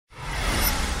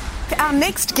Our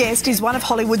next guest is one of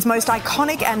Hollywood's most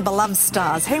iconic and beloved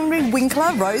stars. Henry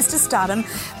Winkler rose to stardom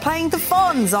playing the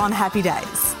Fonz on Happy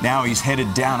Days. Now he's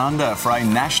headed down under for a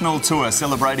national tour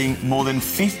celebrating more than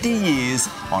 50 years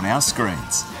on our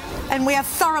screens. And we are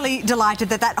thoroughly delighted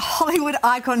that Hollywood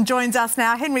icon joins us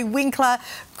now. Henry Winkler,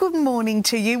 good morning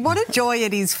to you. What a joy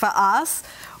it is for us.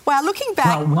 Wow, looking back...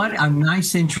 Well, what a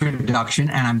nice introduction,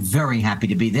 and I'm very happy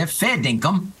to be there. Fair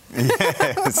dinkum.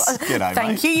 Yes. G'day,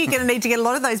 Thank you. You're going to need to get a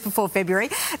lot of those before February.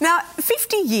 Now,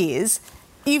 50 years,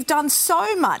 you've done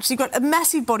so much. You've got a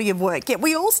massive body of work, yet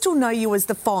we all still know you as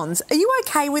the Fonz. Are you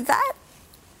okay with that?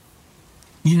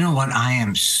 You know what? I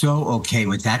am so okay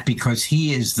with that because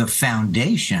he is the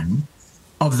foundation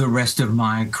of the rest of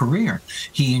my career.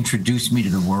 He introduced me to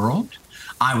the world.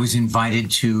 I was invited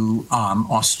to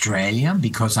Australia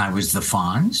because I was the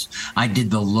Fonz. I did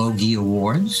the Logie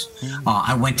Awards.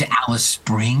 I went to Alice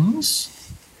Springs.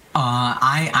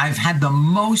 I've had the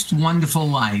most wonderful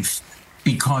life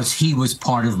because he was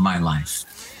part of my life.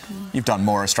 You've done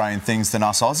more Australian things than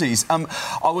us Aussies.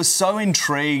 I was so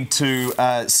intrigued to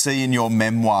see in your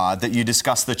memoir that you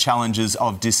discuss the challenges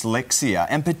of dyslexia,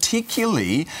 and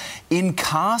particularly in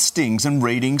castings and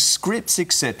reading scripts,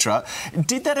 etc.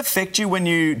 Did that affect you when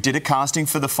you did a casting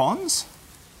for the Fonz?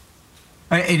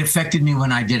 It affected me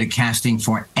when I did a casting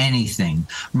for anything.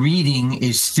 Reading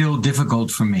is still difficult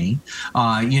for me.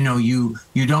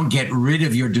 You don't get rid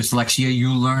of your dyslexia,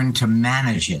 you learn to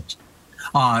manage it.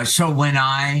 So when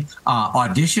I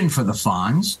auditioned for the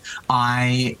Fonz,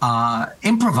 I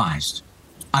improvised.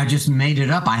 I just made it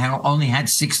up. I only had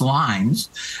 6 lines,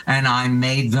 and I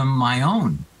made them my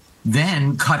own.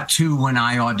 Then cut to when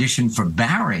I auditioned for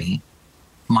Barry,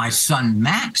 my son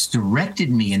Max directed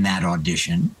me in that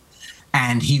audition,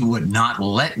 and he would not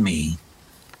let me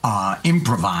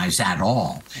improvise at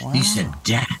all. Wow. He said,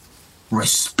 "Dad,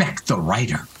 respect the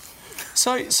writer."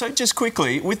 So just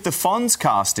quickly, with the Fonz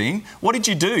casting, what did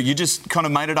you do? You just kind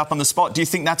of made it up on the spot. Do you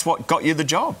think that's what got you the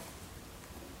job?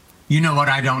 You know what?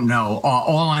 I don't know.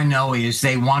 All I know is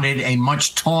they wanted a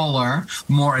much taller,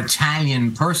 more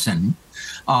Italian person.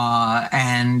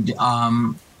 And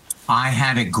I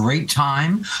had a great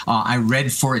time. I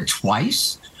read for it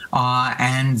twice.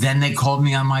 And then they called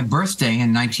me on my birthday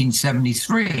in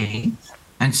 1973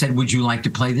 and said, "Would you like to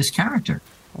play this character?"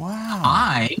 Wow.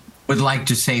 I would like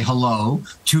to say hello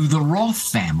to the Roth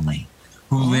family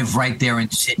who live right there in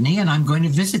Sydney, and I'm going to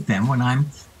visit them when I'm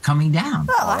coming down.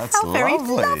 Oh, that's how very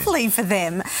lovely. lovely for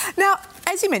them. Now,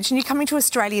 as you mentioned, you're coming to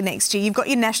Australia next year. You've got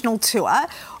your national tour.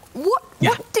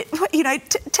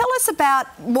 Tell us about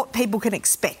what people can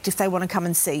expect if they want to come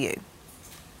and see you.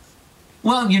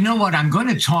 Well, you know what? I'm going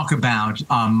to talk about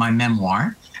my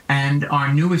memoir and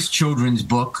our newest children's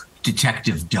book,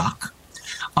 Detective Duck.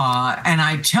 And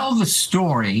I tell the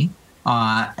story,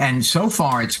 and so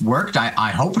far it's worked. I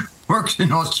hope it works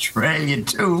in Australia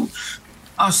too.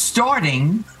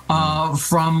 Starting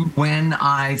from when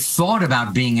I thought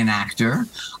about being an actor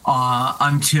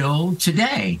until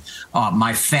today.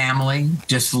 My family,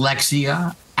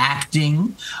 dyslexia,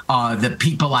 acting, the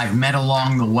people I've met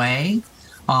along the way.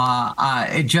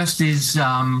 It just is,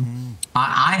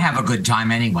 I have a good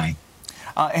time anyway.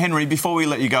 Henry, before we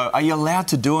let you go, are you allowed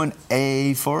to do an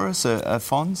A for us, a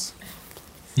Fonz?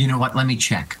 You know what? Let me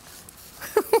check.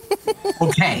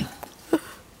 Okay.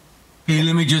 Hey,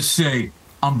 let me just say,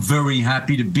 I'm very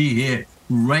happy to be here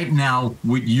right now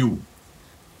with you.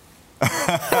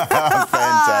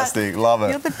 Fantastic. Love it.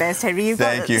 You're the best, Henry.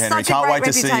 Thank you, Henry. Can't wait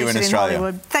to see you in Australia.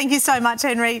 Hollywood. Thank you so much,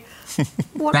 Henry.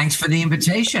 Thanks for the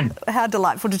invitation. How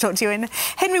delightful to talk to you. And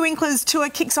Henry Winkler's tour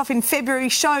kicks off in February.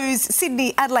 Shows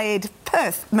Sydney, Adelaide,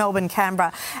 Perth, Melbourne,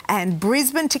 Canberra and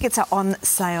Brisbane. Tickets are on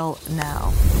sale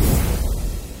now.